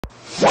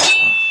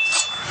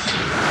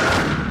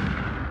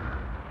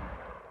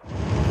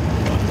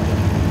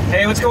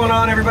what's going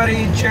on,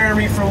 everybody?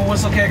 Jeremy from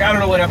Whistlekick. I don't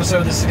know what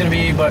episode this is going to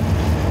be, but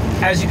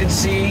as you can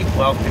see,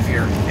 well, if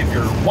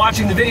you're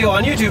watching the video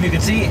on YouTube, you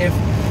can see. If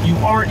you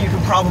aren't, you can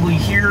probably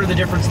hear the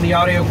difference in the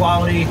audio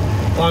quality.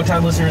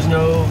 Long-time listeners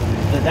know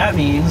that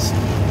means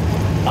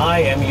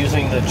I am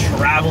using the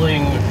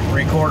traveling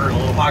recorder, the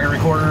little pocket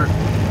recorder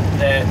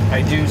that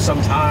I do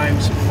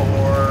sometimes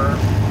for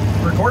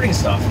recording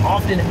stuff,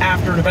 often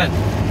after an event.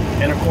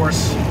 And of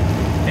course,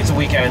 it's a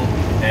weekend,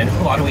 and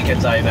a lot of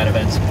weekends I am at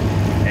events.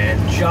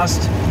 And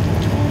just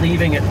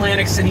leaving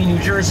Atlantic City, New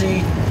Jersey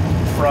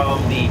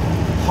from the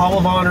Hall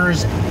of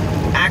Honor's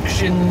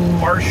Action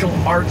Martial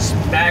Arts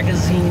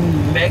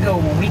Magazine Mega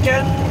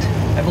Weekend.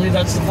 I believe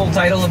that's the full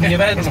title of the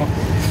event.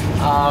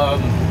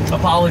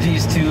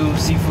 Apologies to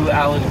Sifu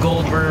Alan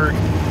Goldberg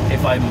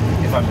if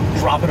I'm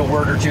dropping a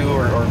word or two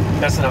or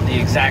messing up the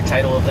exact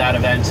title of that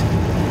event.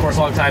 Of course,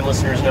 long-time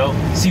listeners know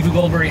Sifu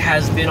Goldberg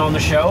has been on the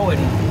show,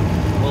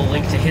 and we'll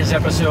link to his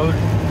episode.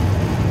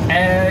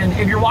 And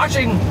if you're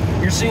watching,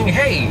 you're seeing,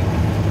 hey,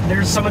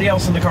 there's somebody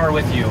else in the car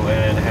with you,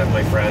 and I have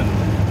my friend,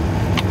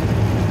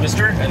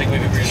 Mr. I think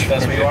we've agreed that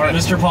that's who you are,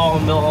 Mr. Paul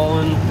in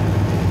Millholen.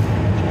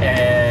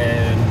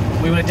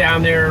 And we went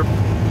down there.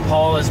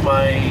 Paul is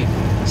my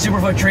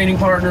Superfoot training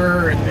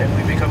partner, and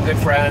we've become good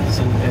friends,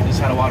 and just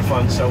had a lot of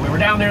fun. So we were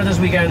down there this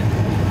weekend,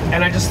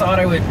 and I just thought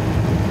I would,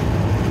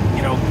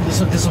 you know,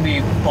 this will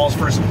be Paul's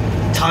first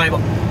time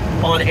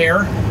on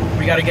air.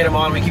 We got to get him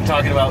on. We keep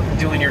talking about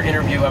doing your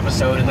interview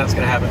episode, and that's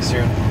going to happen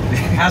soon.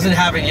 Hasn't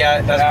happened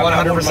yet. That's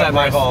 100%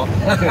 my fault.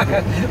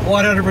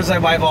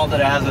 100% my fault that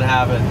it hasn't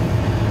happened.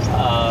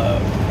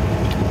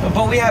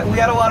 But we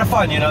had a lot of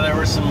fun. You know, there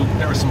were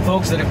some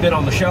folks that have been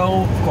on the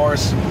show. Of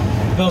course,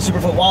 Bill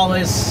Superfoot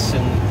Wallace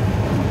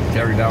and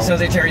Terry Dow.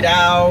 Terry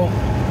Dow.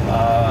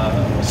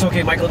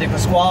 Soke Michael De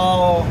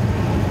Pasquale.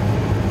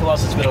 Who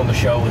else has been on the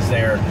show was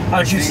there?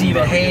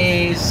 Stephen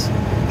Hayes.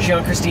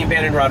 Jean-Christine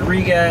Bannon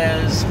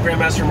Rodriguez,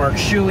 Grandmaster Mark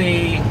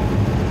Shuey.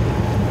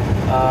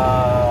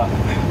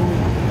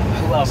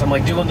 Who else? I'm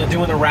like doing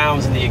the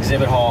rounds in the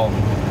exhibit hall,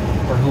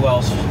 or who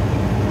else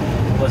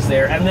was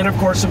there? And then of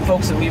course some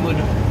folks that we would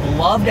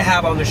love to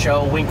have on the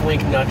show. Wink,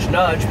 wink, nudge,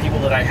 nudge. People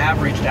that I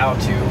have reached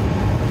out to,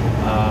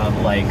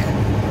 like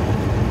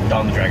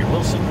Don the Dragon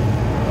Wilson,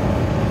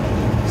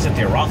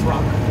 Cynthia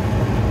Rothrock,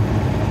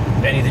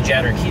 Benny the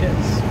Jet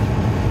Urquidez.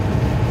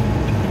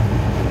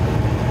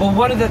 Well,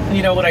 one of the,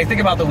 you know, when I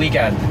think about the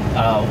weekend,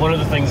 one of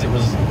the things that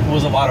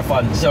was a lot of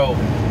fun. So,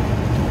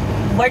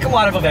 like a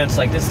lot of events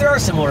like this, there are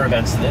similar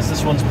events to this.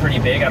 This one's pretty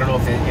big. I don't know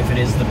if it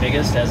is the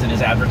biggest as it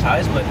is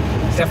advertised, but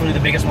it's definitely the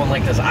biggest one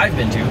like this I've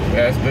been to.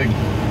 Yeah, it's big.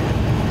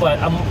 But,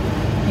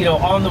 you know,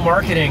 on the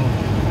marketing,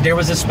 there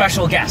was a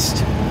special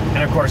guest.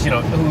 And of course, you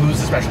know, who's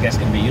the special guest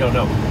going to be? You don't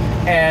know.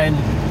 And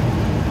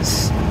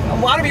a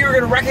lot of you are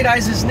going to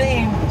recognize his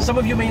name. Some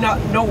of you may not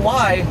know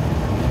why.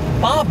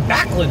 Bob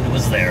Backlund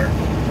was there.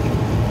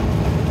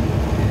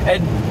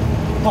 And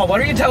Paul, why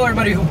don't you tell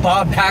everybody who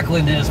Bob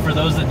Backlund is for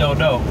those that don't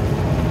know?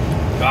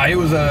 He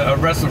was a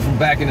wrestler from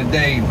back in the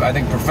day, I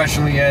think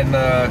professionally and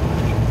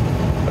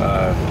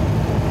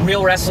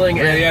real wrestling.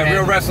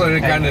 Real wrestling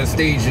and kind of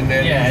stage, and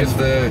he was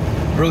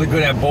just really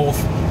good at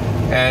both.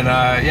 And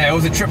it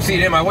was a trip seeing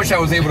him. I wish I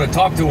was able to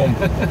talk to him,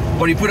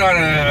 but he put on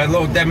a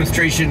little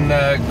demonstration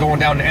going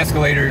down the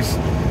escalators.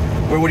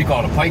 What do you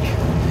call it, a pike?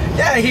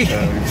 Yeah,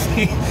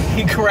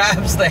 he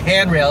grabs the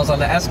handrails on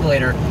the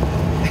escalator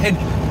and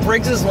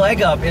brings his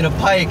leg up in a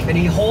pike, and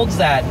he holds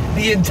that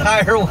the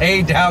entire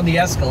way down the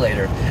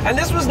escalator. And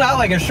this was not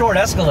like a short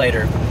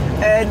escalator.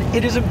 And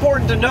it is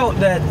important to note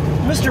that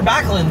Mr.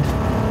 Backlund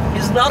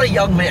is not a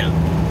young man.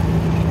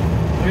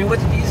 I mean,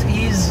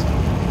 he's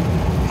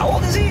how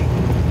old is he?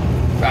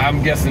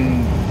 I'm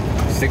guessing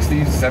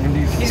 60s,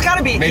 70s. He's got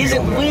to be. He's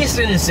at least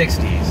in his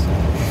 60s.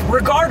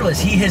 Regardless,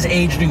 he has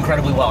aged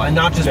incredibly well, and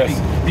not just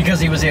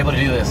because he was able to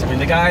do this. I mean,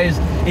 the guy is,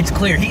 it's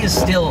clear, he is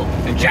still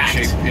in jacked.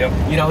 Shape.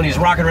 Yep. You know, and he's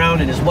rocking around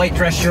in his white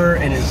dress shirt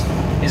and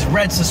his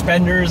red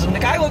suspenders, and the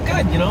guy looked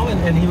good, you know,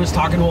 and he was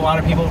talking to a lot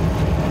of people.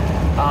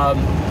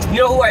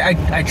 You know who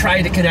I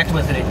tried to connect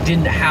with, and it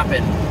didn't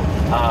happen.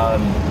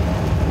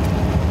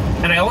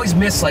 And I always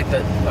miss, like,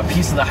 a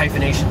piece of the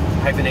hyphenation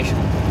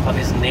of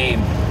his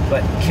name.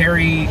 But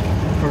Kerry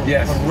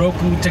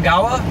Hiroku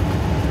Tagawa,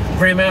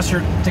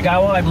 Grandmaster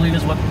Tagawa, I believe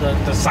is what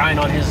the sign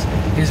on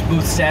his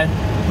booth said.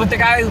 But the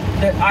guy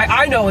that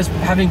I know is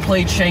having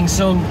played Shang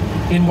Tsung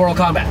in Mortal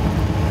Kombat.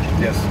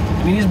 Yes.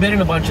 I mean, he's been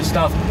in a bunch of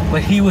stuff,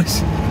 but he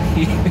was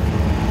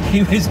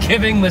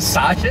giving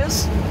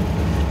massages.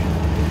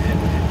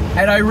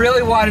 And I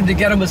really wanted to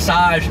get a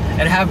massage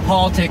and have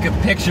Paul take a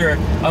picture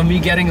of me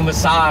getting a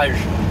massage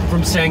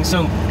from Shang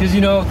Tsung. Because,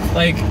 you know,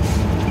 like,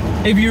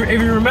 if you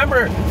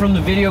remember from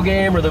the video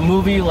game or the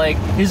movie, like,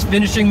 his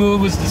finishing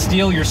move was to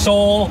steal your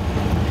soul.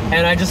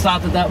 And I just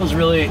thought that was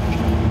really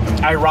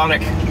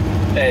ironic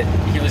that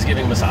he was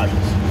giving massages.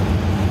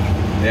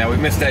 Yeah, we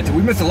missed that too.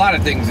 We missed a lot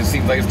of things, it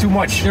seems like. It's too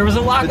much. There was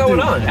a lot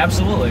going on,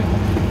 absolutely.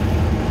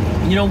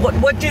 You know,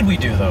 what did we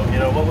do, though? You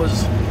know, what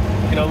was...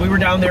 You know, we were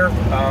down there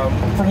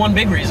for one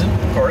big reason,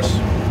 of course.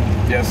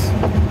 Yes.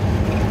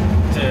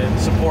 to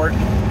support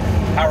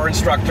our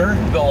instructor,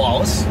 Bill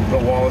Wallace.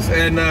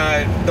 And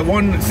the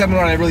one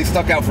seminar that really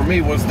stuck out for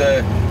me was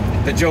the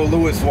Joe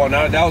Louis one.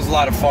 That was a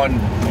lot of fun.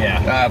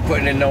 Yeah.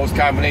 Putting in those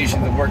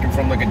combinations and working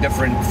from like a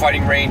different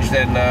fighting range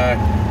than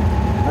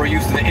we're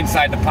used to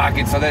inside the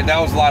pocket. So that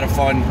was a lot of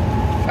fun.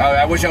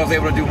 I wish I was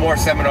able to do more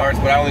seminars,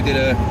 but I only did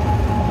a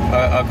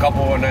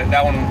couple, and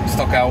that one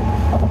stuck out.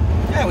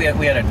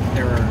 Yeah,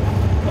 there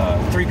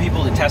were 3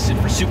 people that tested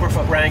for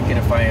Superfoot rank, and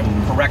if I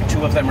am correct,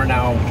 2 of them are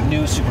now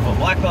new Superfoot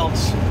black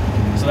belts.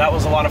 So that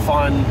was a lot of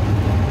fun.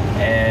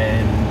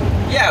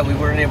 And yeah, we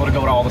weren't able to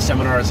go to all the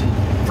seminars. And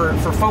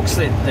for folks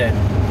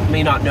that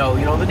may not know,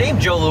 the name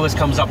Joe Louis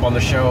comes up on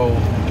the show,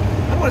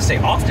 I don't want to say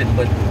often,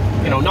 but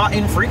not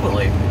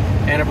infrequently.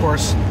 And of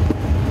course,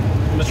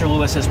 Mr.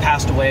 Louis has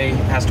passed away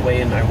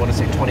in, I want to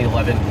say,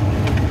 2011.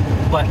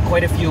 But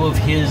quite a few of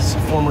his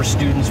former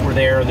students were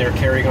there, and they're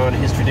carrying on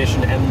his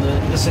tradition and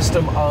the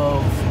system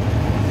of,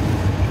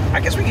 I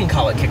guess we can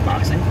call it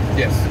kickboxing.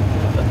 Yes.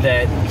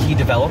 That he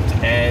developed,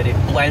 and it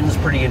blends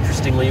pretty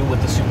interestingly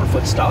with the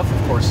Superfoot stuff.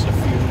 Of course, if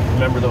you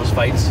remember those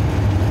fights,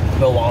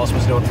 Bill Wallace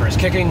was known for his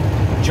kicking.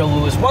 Joe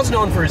Louis was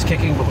known for his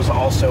kicking, but was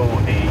also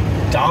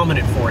a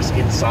dominant force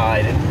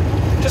inside.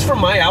 And just from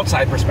my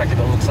outside perspective,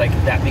 it looks like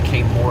that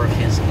became more of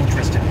his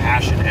interest and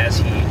passion as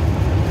he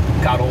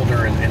got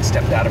older and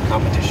stepped out of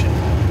competition.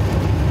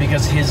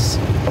 Because his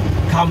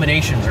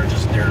combinations are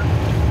just, they're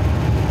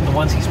the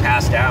ones he's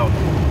passed down.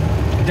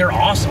 They're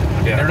awesome.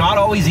 Yeah. They're not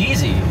always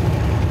easy,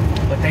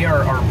 but they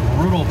are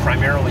brutal,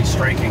 primarily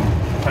striking,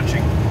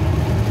 punching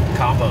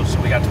combos.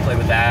 So we got to play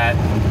with that.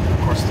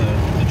 Of course,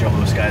 the Joe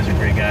Louis guys are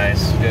great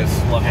guys. Yes.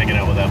 Love hanging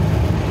out with them.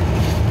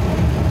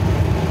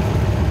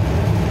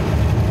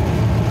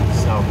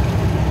 So,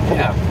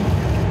 yeah.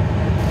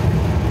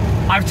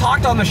 I've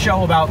talked on the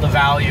show about the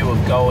value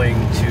of going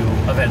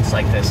to events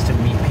like this to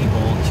meet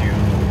people,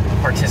 to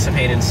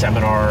participate in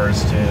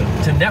seminars,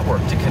 to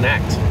network, to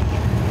connect.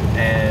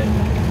 And,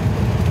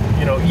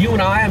 you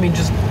and I mean,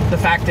 just the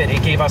fact that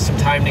it gave us some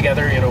time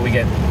together, we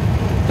get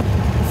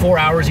 4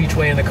 hours each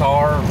way in the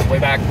car, way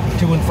back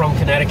to and from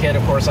Connecticut.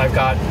 Of course, I've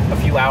got a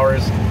few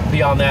hours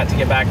beyond that to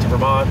get back to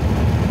Vermont.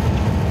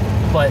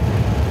 But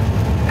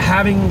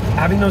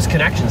having those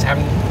connections,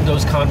 having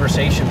those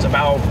conversations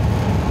about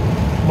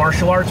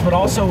martial arts, but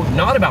also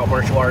not about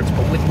martial arts,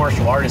 but with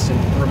martial artists,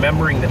 and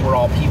remembering that we're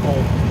all people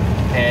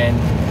and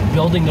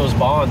building those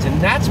bonds. And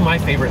that's my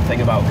favorite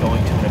thing about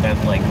going to an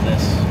event like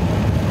this.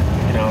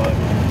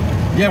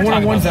 Yeah, one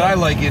of the ones that I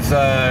like is,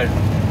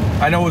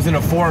 I know it was in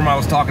a forum I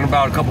was talking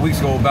about a couple weeks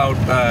ago about,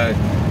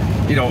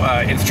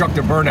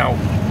 instructor burnout,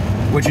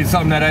 which is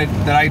something that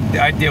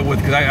I deal with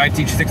because I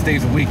teach 6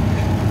 days a week.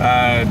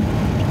 And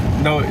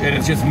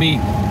it's just me.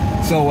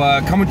 So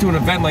coming to an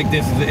event like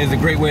this is a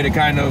great way to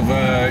kind of,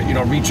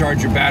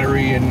 recharge your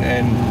battery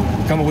and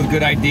come up with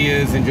good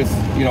ideas and just,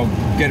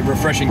 get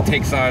refreshing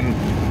takes on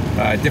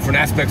different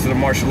aspects of the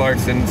martial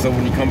arts. And so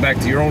when you come back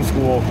to your own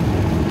school,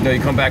 you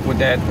come back with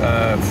that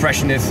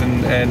freshness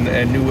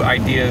and new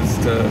ideas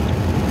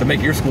to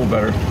make your school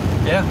better.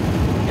 Yeah,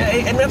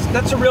 and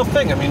that's a real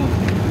thing. I mean,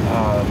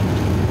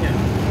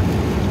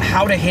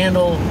 how to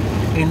handle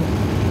in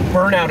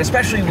burnout,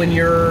 especially when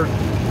you're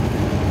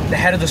the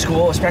head of the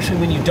school, especially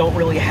when you don't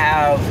really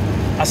have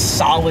a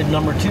solid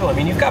number 2. I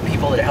mean, you've got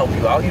people that help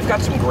you out. You've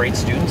got some great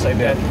students. I've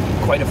met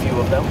quite a few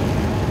of them.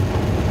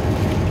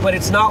 But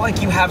it's not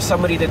like you have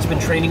somebody that's been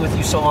training with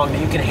you so long that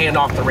you can hand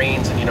off the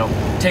reins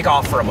and, take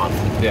off for a month.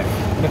 Yeah.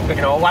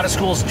 A lot of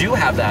schools do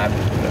have that,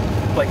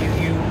 but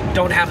you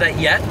don't have that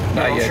yet.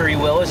 I'm sure you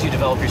will as you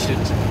develop your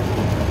students.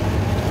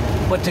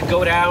 But to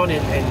go down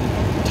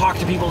and talk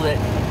to people that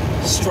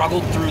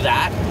struggled through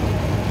that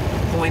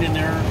point in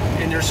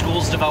their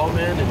school's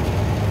development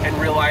and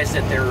realize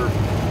that they're,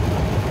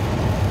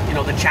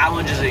 the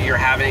challenges that you're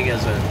having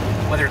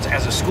whether it's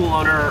as a school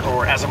owner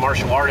or as a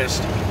martial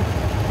artist,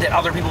 that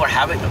other people are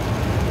having them.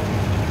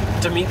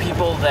 To meet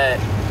people that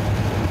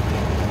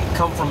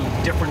come from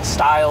different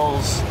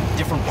styles,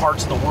 different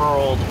parts of the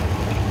world,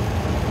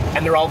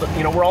 and they're all,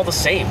 we're all the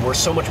same. We're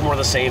so much more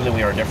the same than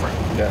we are different.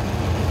 Yeah.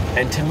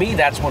 And to me,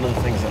 that's one of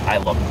the things that I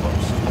love the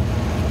most.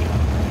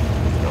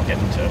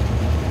 Getting to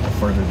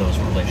further those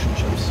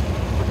relationships.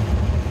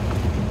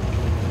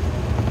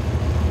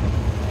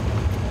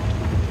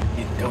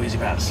 Go Easy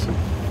Pass.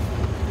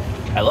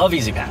 I love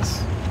Easy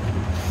Pass.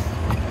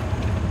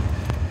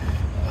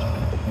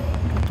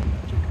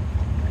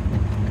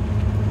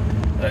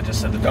 I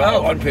just said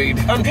unpaid.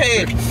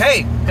 Unpaid.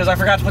 Hey, because I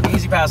forgot to put the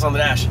Easy Pass on the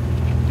dash.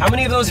 How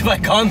many of those have I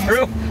gone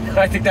through?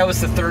 I think that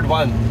was the 3rd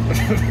one.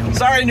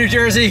 Sorry, New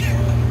Jersey.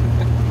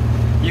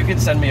 You can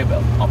send me a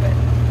bill. I'll pay.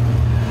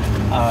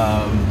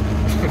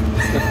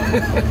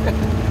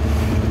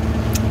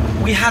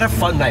 We had a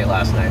fun night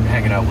last night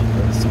hanging out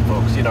with some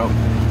folks.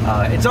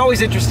 It's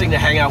always interesting to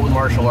hang out with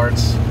martial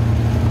arts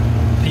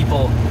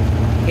people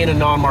in a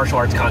non-martial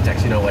arts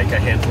context. Like a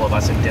handful of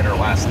us at dinner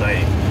last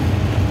night,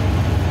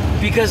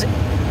 because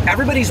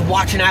everybody's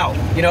watching out.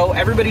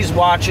 Everybody's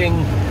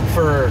watching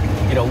for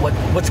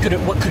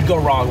what could go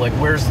wrong. Like,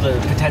 where's the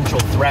potential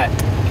threat?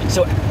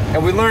 So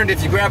And we learned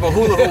if you grab a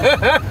hula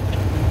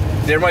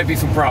hoop, there might be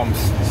some problems.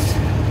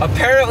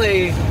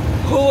 Apparently,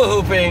 hula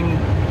hooping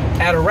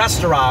at a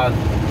restaurant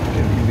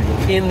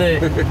in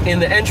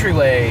the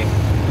entryway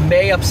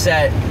may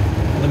upset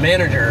the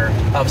manager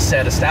of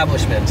said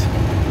establishment,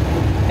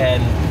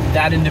 and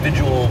that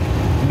individual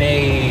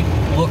may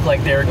look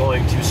like they're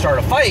going to start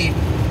a fight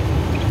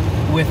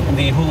with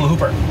the hula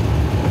hooper.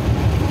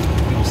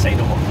 We will say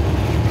no more.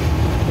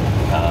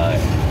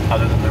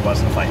 Other than there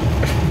wasn't a fight.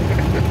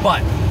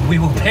 But we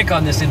will pick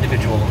on this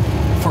individual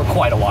for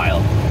quite a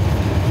while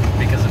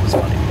because it was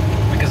funny.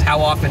 Because how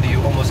often do you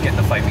almost get in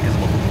a fight because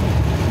of a hula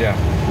hoop? Yeah.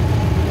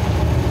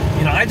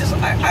 You know,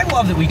 I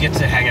love that we get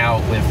to hang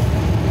out with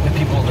the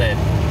people that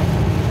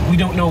we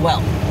don't know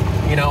well,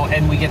 you know,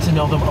 and we get to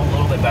know them a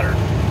little bit better.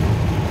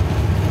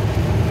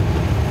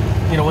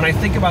 You know, when I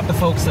think about the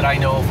folks that I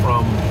know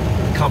from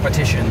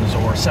competitions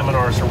or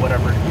seminars or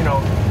whatever, you know,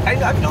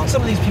 I've known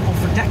some of these people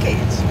for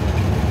decades,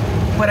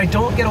 but I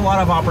don't get a lot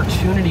of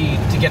opportunity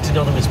to get to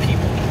know them as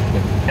people.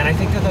 And I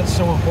think that that's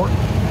so important.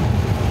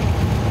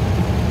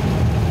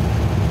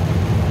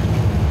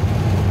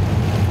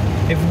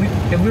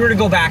 If we were to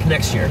go back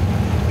next year,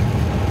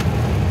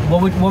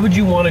 what would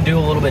you want to do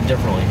a little bit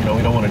differently? You know,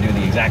 we don't want to do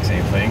the exact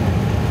same thing.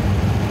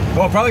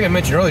 Well, probably I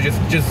mentioned earlier,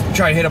 just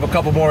try and hit up a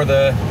couple more of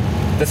the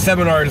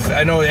seminars.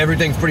 I know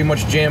everything's pretty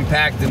much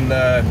jam-packed,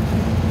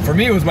 and for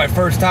me it was my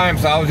first time,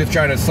 so I was just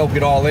trying to soak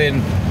it all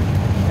in.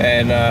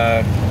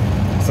 And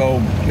so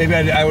maybe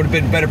I would have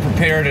been better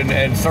prepared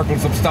and circled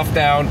some stuff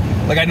down.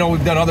 Like, I know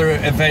we've done other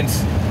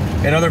events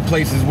in other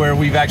places where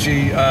we've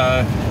actually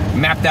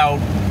mapped out,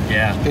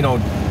 you know,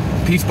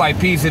 piece by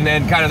piece, and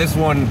then kind of this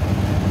one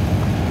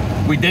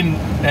we didn't.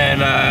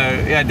 And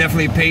yeah,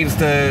 definitely pays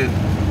to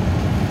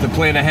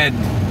plan ahead,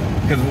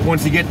 because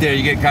once you get there,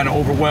 you get kind of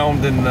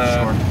overwhelmed and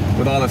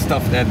with all the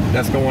stuff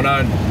that's going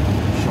on.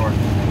 Sure.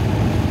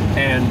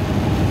 And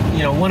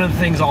you know, one of the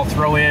things I'll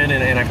throw in,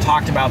 and I've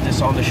talked about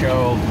this on the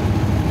show,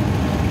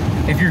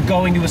 if you're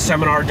going to a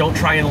seminar, don't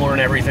try and learn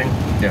everything.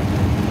 Yeah.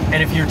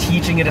 And if you're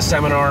teaching at a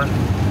seminar,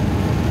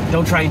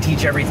 don't try and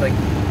teach everything.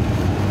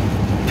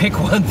 Pick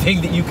one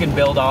thing that you can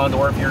build on,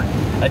 or if you're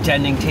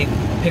attending,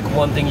 pick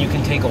one thing you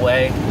can take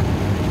away.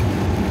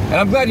 And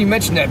I'm glad you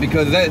mentioned that,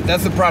 because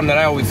that's the problem that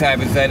I always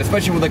have, is that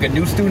especially with like a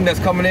new student that's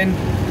coming in,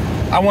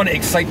 I want to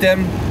excite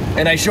them,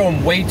 and I show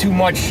them way too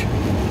much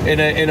in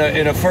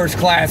a first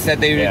class that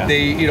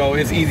they you know,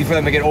 it's easy for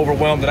them to get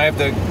overwhelmed, and I have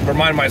to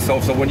remind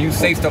myself. So when you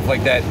say stuff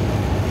like that,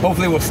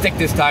 hopefully we'll stick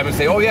this time and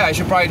say, oh yeah, I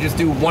should probably just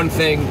do one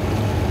thing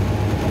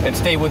and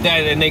stay with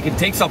that, and they can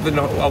take something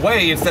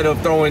away instead of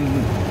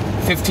throwing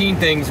 15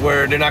 things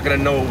where they're not going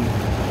to know,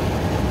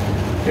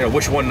 you know,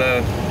 which one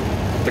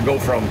to go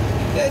from.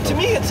 Yeah, to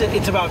me,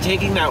 it's about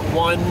taking that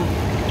one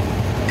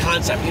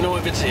concept. You know,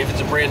 if it's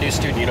a brand new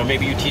student, you know,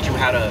 maybe you teach them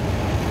how to,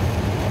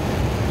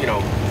 you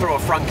know, throw a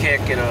front kick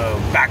and a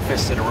back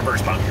fist and a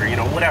reverse punch, or, you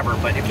know, whatever.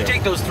 But if you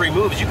take those three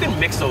moves, you can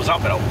mix those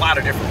up in a lot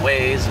of different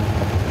ways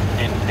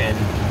and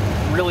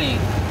really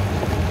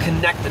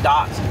connect the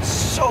dots in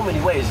so many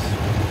ways.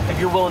 If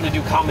you're willing to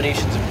do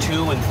combinations of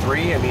 2 and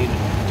 3, I mean,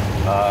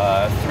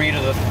 3 to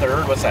the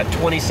third, what's that,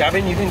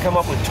 27? You can come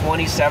up with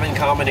 27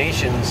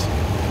 combinations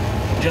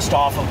just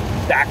off of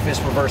back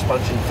fist, reverse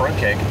punch, and front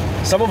kick.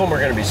 Some of them are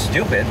going to be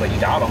stupid, but you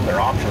got them. They're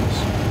options.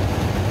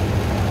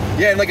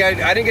 Yeah, and like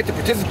I didn't get to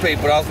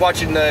participate, but I was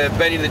watching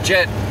Benny the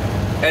Jet,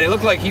 and it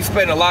looked like he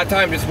spent a lot of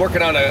time just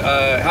working on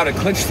how to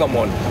clinch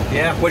someone.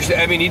 Yeah. Which,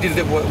 I mean, he did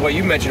what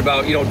you mentioned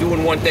about, you know,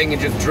 doing one thing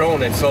and just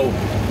drilling it. So,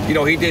 you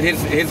know, he did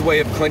his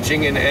way of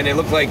clinching, and it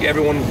looked like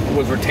everyone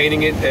was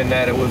retaining it, and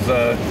that it was,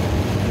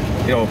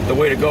 you know, the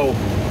way to go.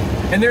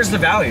 And there's the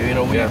value, you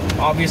know. We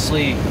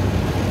obviously,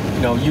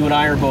 you know, you and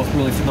I are both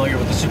really familiar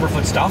with the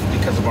Superfoot stuff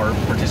because of our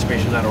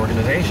participation in that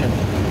organization.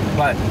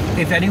 But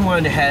if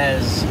anyone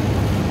has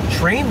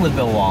trained with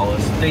Bill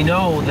Wallace, they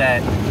know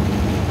that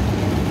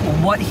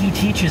what he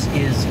teaches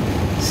is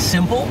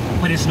simple,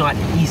 but it's not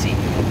easy.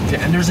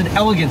 And there's an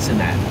elegance in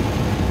that.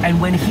 And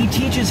when he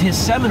teaches his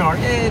seminar,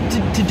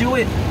 to do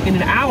it in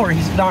an hour,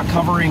 he's not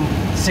covering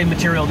the same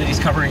material that he's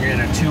covering in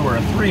a 2 or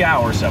a 3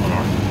 hour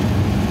seminar.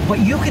 But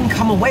you can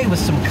come away with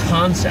some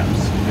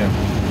concepts. Yeah.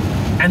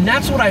 And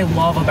that's what I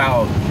love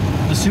about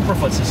the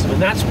Superfoot system.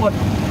 And that's what,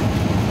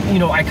 you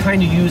know, I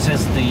kind of use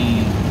as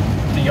the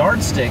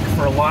yardstick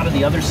for a lot of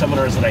the other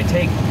seminars that I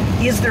take.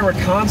 Is there a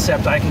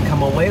concept I can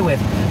come away with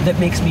that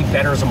makes me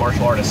better as a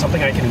martial artist?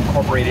 Something I can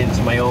incorporate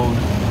into my own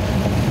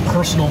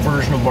personal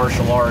version of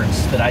martial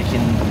arts that I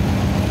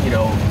can, you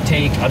know,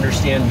 take,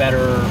 understand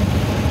better,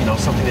 you know,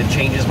 something that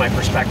changes my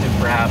perspective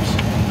perhaps.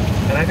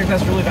 And I think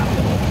that's really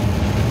valuable.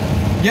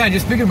 Yeah,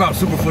 just speaking about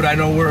Superfoot, I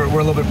know we're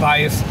a little bit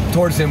biased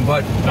towards him,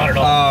 but not at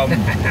all.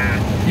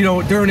 You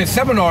know, during his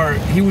seminar,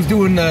 he was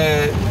doing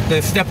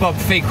the step-up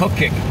fake hook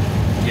kick.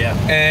 Yeah.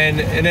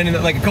 And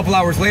then like a couple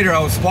hours later, I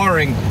was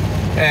sparring,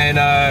 and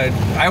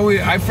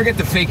I forget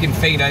the fake and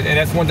feint, and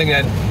that's one thing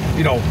that,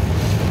 you know,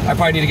 I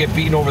probably need to get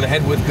beaten over the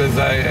head with, because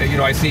you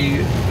know, I see,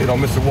 you know,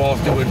 Mr. Wallace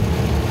do it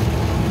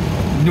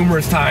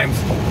numerous times.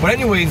 But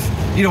anyways,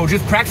 you know,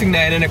 just practicing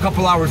that, and then a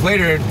couple hours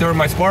later during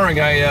my sparring,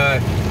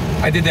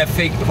 I did that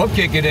fake hook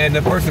kick, and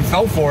the person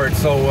fell for it.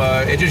 So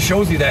it just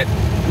shows you that,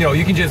 you know,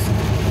 you can just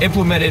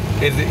implement it,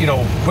 you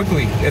know,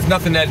 quickly. It's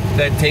nothing that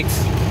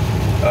takes,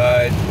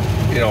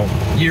 you know,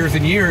 years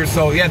and years.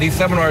 So yeah, these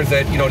seminars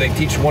that, you know, they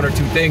teach one or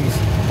two things,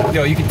 you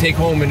know, you can take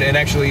home and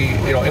actually,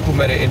 you know,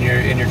 implement it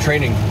in your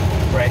training.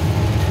 Right.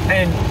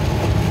 And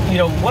you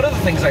know, one of the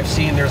things I've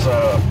seen, there's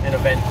an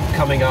event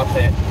coming up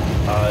that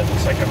it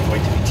looks like I'm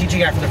going to be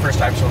teaching at for the first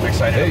time, so I'm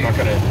excited. Hey. I'm not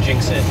going to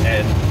jinx it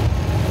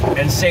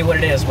and say what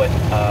it is, but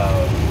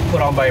put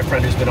on by a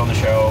friend who's been on the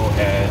show,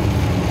 and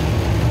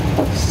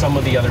some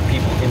of the other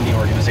people in the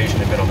organization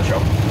have been on the show.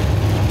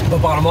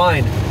 But bottom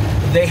line,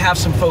 they have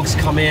some folks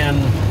come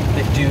in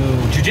that do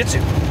jiu-jitsu,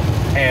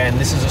 and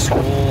this is a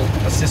school,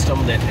 a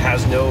system that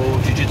has no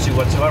jiu-jitsu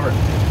whatsoever.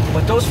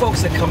 But those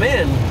folks that come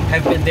in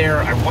have been there,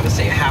 I want to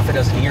say, half a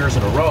dozen years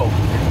in a row,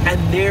 and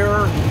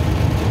they're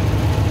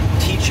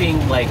teaching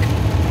like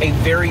a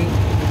very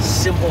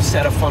simple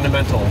set of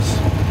fundamentals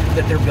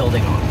that they're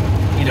building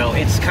on. You know,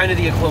 it's kind of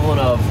the equivalent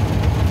of,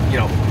 you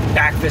know,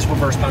 back fist,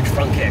 reverse punch,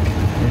 front kick.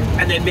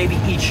 And then maybe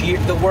each year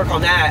they'll work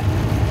on that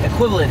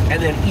equivalent,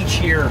 and then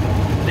each year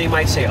they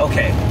might say,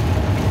 okay,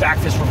 back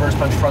fist, reverse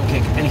punch, front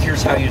kick, and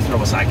here's how you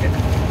throw a side kick.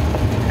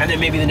 And then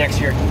maybe the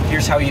next year,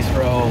 here's how you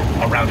throw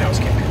a roundhouse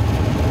kick.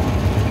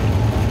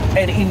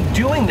 And in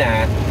doing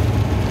that,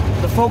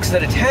 the folks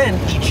that attend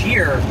each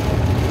year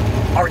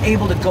are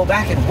able to go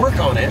back and work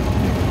on it.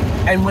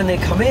 And when they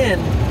come in,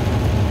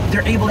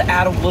 they're able to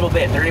add a little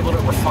bit. They're able to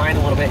refine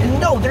a little bit. And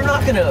no, they're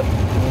not going to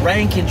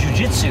rank in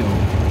jiu-jitsu,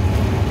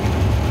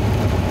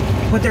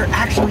 but they're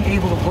actually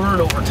able to learn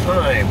over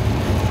time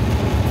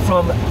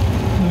from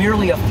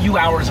merely a few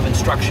hours of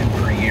instruction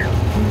per year.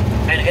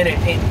 And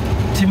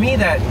it to me,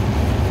 that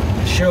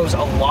shows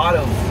a lot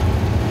of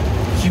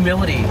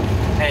humility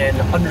and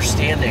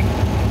understanding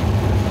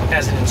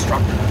as an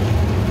instructor.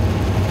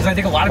 Because I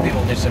think a lot of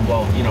people, they said,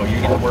 well, you know, you're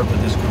going to work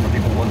with this group of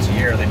people once a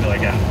year. They'd be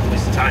like, yeah,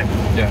 waste of time.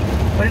 Yeah.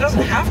 But it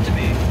doesn't have to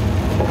be.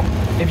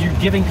 If you're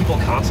giving people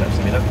concepts,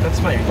 I mean, that's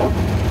my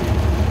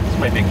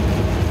big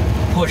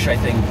push, I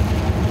think,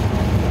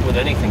 with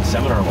anything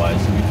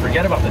seminar-wise. I mean,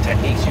 forget about the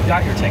techniques. You've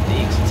got your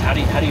techniques. It's how do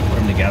you put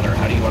them together?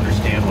 How do you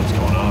understand what's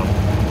going on?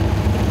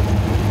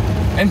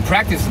 And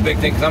practice is a big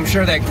thing, because I'm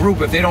sure that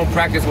group, if they don't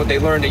practice what they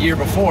learned the year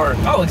before,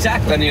 oh,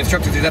 exactly, then the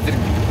instructors just have to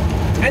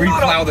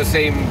replow the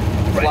same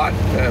plot.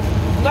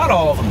 Not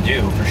all of them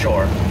do, for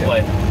sure, yeah.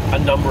 But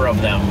a number of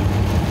them,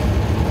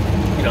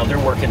 you know, they're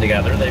working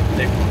together. They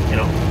you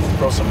know,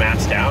 throw some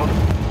mats down,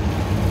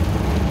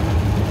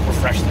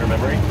 refresh their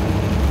memory.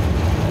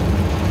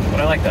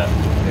 But I like that.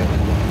 Yeah.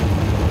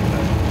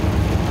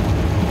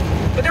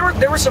 But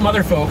there were some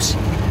other folks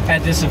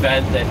at this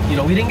event that, you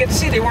know, we didn't get to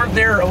see. They weren't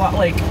there a lot.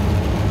 Like,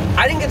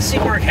 I didn't get to see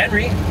Mark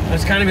Henry. I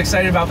was kind of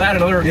excited about that.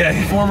 Another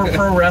former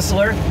pro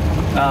wrestler.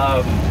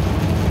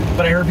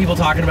 But I heard people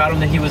talking about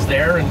him, that he was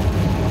there. And,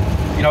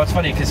 you know, it's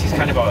funny because he's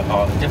kind of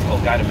a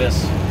difficult guy to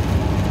miss. He's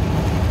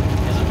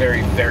a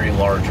very, very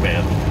large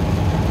man.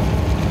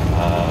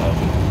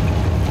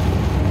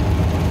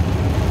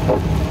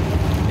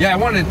 Yeah, I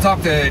wanted to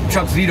talk to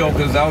Chuck Zito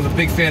because I was a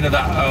big fan of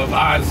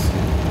Oz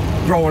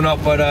growing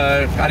up, but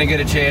I didn't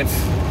get a chance.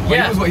 But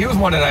yeah. He was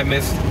one that I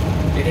missed.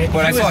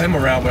 But I saw him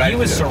around. But he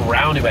was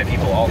surrounded by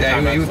people all the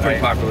time. Yeah, he was pretty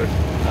popular.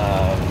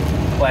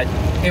 But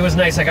it was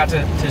nice. I got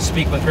to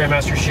speak with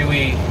Grandmaster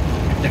Shuey,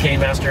 the Cane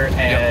Master,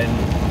 and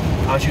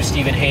Anshu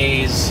Stephen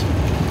Hayes.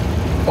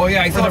 Oh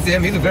yeah, I talked to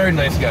him. He's a very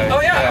nice guy.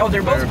 Oh yeah,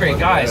 they're both great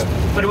guys.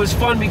 Yeah. But it was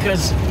fun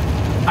because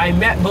I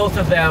met both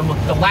of them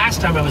the last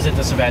time I was at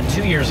this event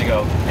 2 years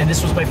ago, and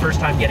this was my first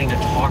time getting to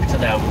talk to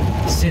them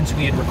since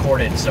we had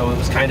recorded. So it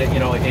was kind of, you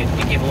know, it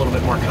gave a little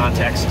bit more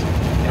context.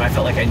 You know, I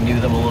felt like I knew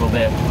them a little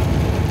bit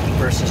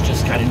versus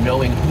just kind of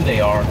knowing who they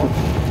are.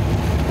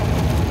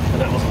 And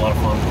that was a lot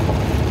of fun.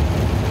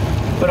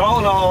 But all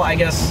in all, I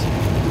guess,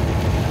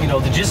 you know,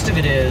 the gist of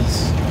it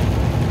is,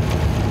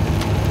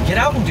 get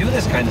out and do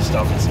this kind of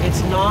stuff.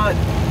 It's not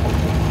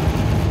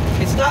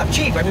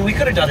cheap. I mean, we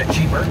could have done it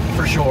cheaper,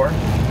 for sure.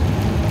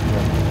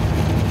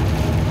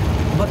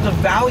 But the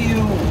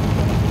value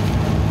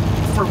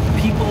for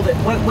people that,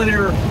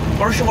 whether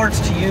martial arts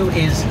to you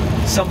is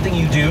something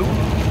you do,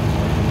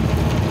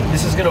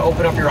 this is going to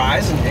open up your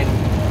eyes, and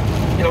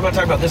you know, I'm not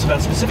talking about this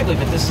event specifically,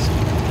 but this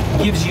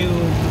gives you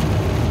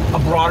a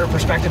broader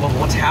perspective of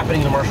what's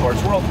happening in the martial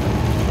arts world.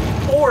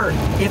 Or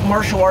if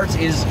martial arts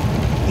is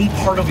a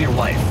part of your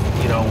life,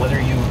 you know, whether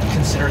you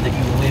consider that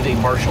you live a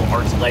martial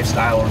arts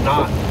lifestyle or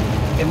not,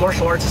 if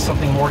martial arts is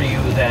something more to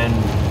you than,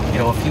 you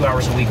know, a few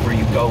hours a week where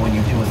you go and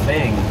you do a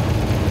thing,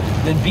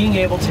 then being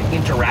able to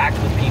interact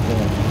with people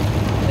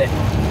that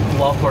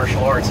love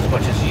martial arts as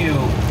much as you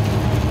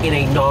in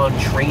a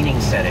non-training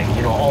setting,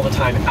 you know, all the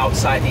time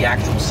outside the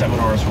actual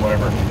seminars or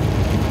whatever,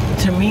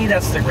 to me,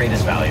 that's the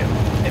greatest value.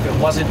 If it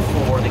wasn't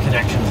for the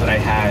connections that I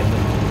had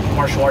with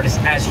martial artists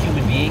as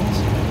human beings,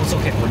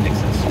 Whistlekick wouldn't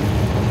exist.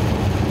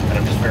 And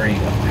I'm just very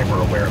hyper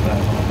aware of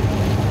that.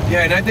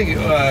 Yeah, and I think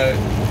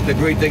the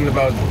great thing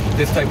about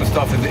this type of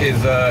stuff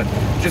is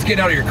just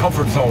getting out of your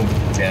comfort zone.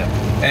 Yeah.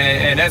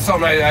 And that's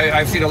something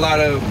I've seen a lot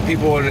of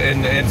people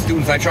and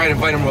students. I try to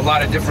invite them with a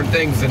lot of different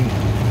things, and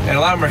a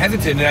lot of them are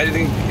hesitant. And I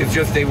think it's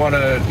just they want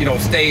to,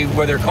 stay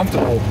where they're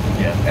comfortable.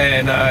 Yeah.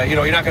 And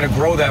you're not going to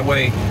grow that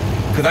way.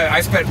 Because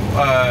I spent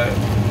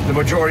the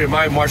majority of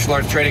my martial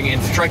arts training in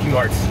striking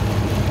arts,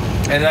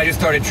 and then I just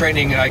started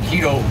training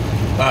Aikido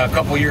a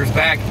couple years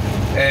back.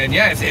 And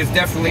yeah, it's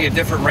definitely a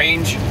different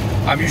range.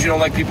 I usually don't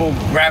like people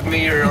grab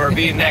me or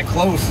being that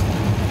close,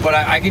 but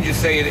I can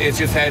just say it's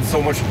just had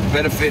so much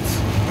benefits.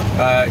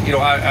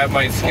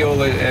 My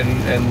skill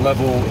and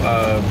level,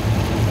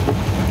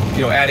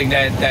 adding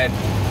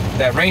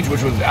that range,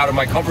 which was out of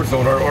my comfort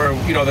zone, or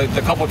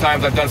the couple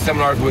times I've done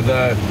seminars with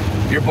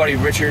your buddy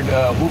Richard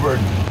Hubbard.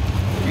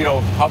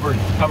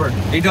 Hubbard.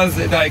 He does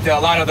like a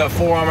lot of the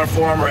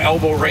forearm or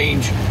elbow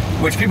range,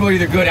 which people are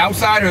either good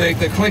outside or they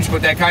clinch,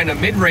 but that kind of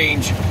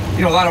mid-range,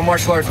 a lot of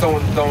martial arts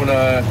don't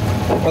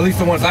or at least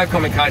the ones I've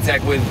come in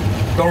contact with,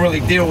 don't really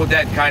deal with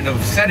that kind of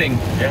setting.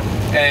 Yeah.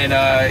 And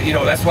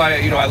that's why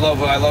I love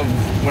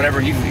whenever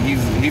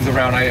he's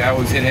around. I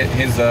always hit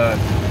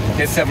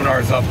his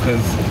seminars up,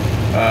 because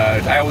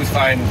I always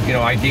find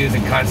ideas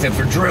and concepts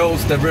or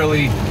drills that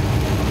really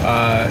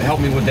help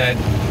me with that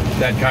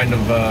kind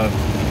of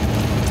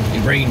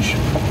range.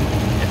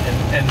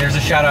 And there's a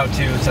shout out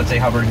to Sensei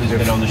Hubbard, who's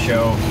been on the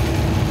show.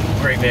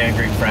 Great man,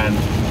 great friend.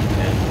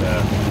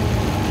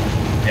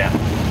 And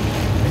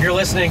if you're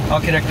listening,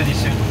 I'll connect with you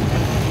soon.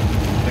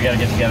 We gotta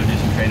get together, do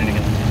some training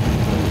again.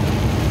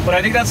 But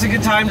I think that's a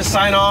good time to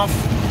sign off.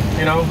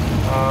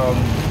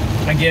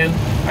 Again,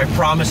 I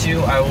promise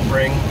you I will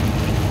bring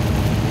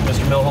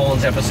Mr.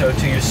 Millholen's episode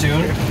to you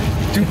soon.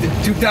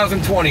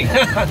 2020.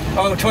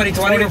 Oh, 2020.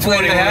 All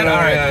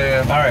right.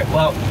 Yeah. All right.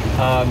 Well,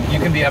 you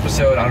can be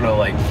episode, I don't know,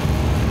 like,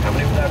 how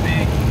many would that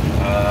be?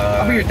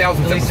 I'll be your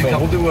 1000th episode.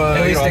 We'll do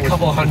at least a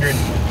couple hundred.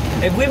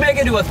 If we make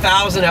it to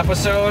 1,000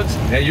 episodes,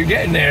 yeah, you're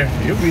getting there.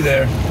 You'll be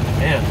there.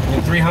 Man,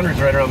 300's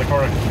right around the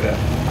corner.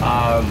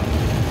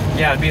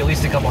 Yeah. It'd be at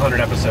least a couple hundred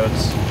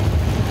episodes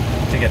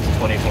to get to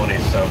 2020.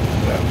 So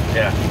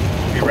yeah,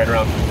 be right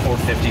around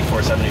 450,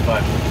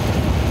 475.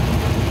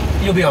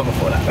 You'll be on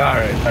before that. All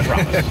right. I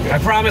promise. I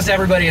promise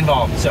everybody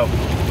involved. So,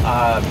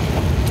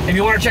 if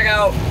you want to check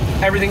out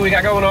everything we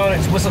got going on,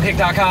 it's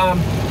whistlekick.com.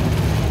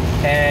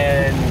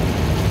 And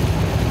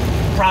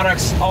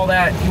products, all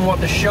that. If you want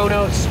the show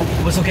notes,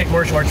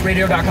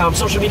 whistlekickmartialartsradio.com.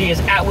 Social media is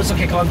at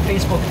Whistlekick on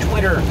Facebook,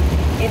 Twitter,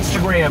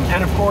 Instagram.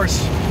 And of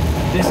course,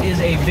 this is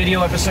a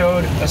video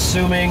episode,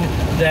 assuming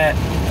that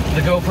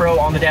the GoPro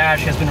on the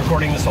dash has been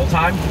recording this whole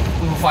time.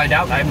 We will find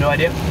out. I have no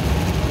idea.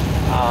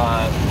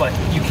 But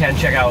you can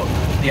check out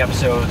the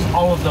episodes.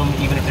 All of them,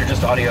 even if they're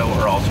just audio,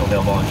 are also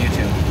available on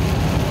YouTube.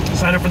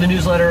 Sign up for the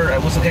newsletter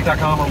at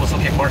whistlekick.com or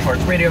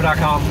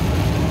whistlekickmartialartsradio.com.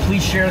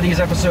 Please share these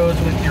episodes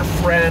with your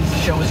friends. The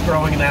show is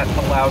growing, and that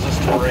allows us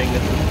to bring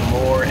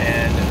more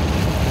and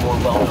more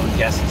well-known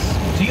guests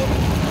to you.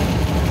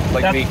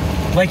 Me.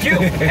 Like you.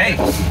 Hey.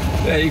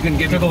 Yeah, you can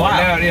get me a while.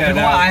 Out. Yeah, took a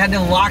while. I had to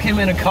lock him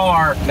in a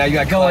car. Now you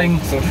got going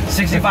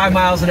 65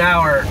 miles an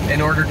hour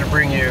in order to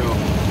bring you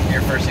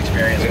your first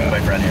experience with my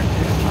friend here.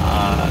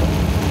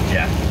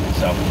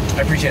 So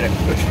I appreciate it.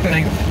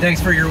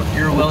 Thanks for your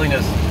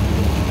willingness.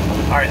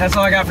 All right, that's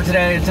all I got for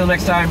today. Until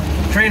next time,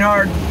 train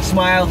hard,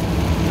 smile,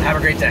 and have a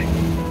great day.